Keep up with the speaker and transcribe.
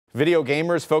Video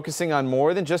gamers focusing on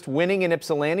more than just winning in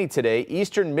Ypsilanti today.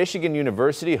 Eastern Michigan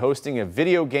University hosting a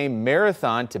video game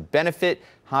marathon to benefit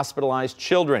hospitalized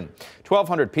children.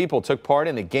 1,200 people took part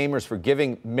in the Gamers for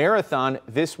Giving marathon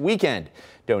this weekend.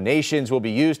 Donations will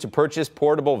be used to purchase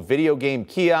portable video game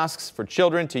kiosks for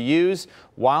children to use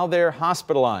while they're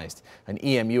hospitalized. An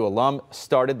EMU alum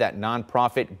started that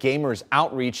nonprofit Gamers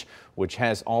Outreach, which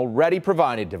has already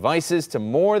provided devices to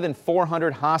more than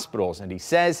 400 hospitals, and he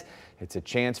says it's a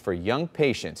chance for young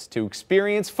patients to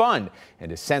experience fun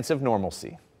and a sense of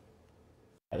normalcy.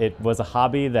 It was a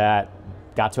hobby that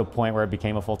got to a point where it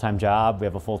became a full-time job. We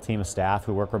have a full team of staff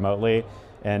who work remotely,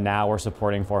 and now we're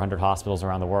supporting 400 hospitals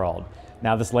around the world.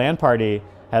 Now this LAN party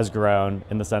has grown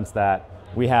in the sense that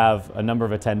we have a number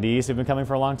of attendees who've been coming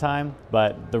for a long time,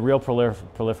 but the real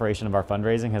proliferation of our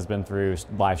fundraising has been through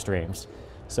live streams.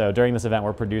 So during this event,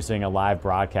 we're producing a live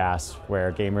broadcast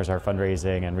where gamers are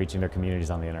fundraising and reaching their communities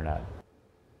on the internet.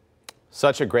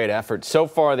 Such a great effort. So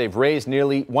far, they've raised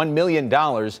nearly $1 million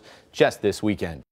just this weekend.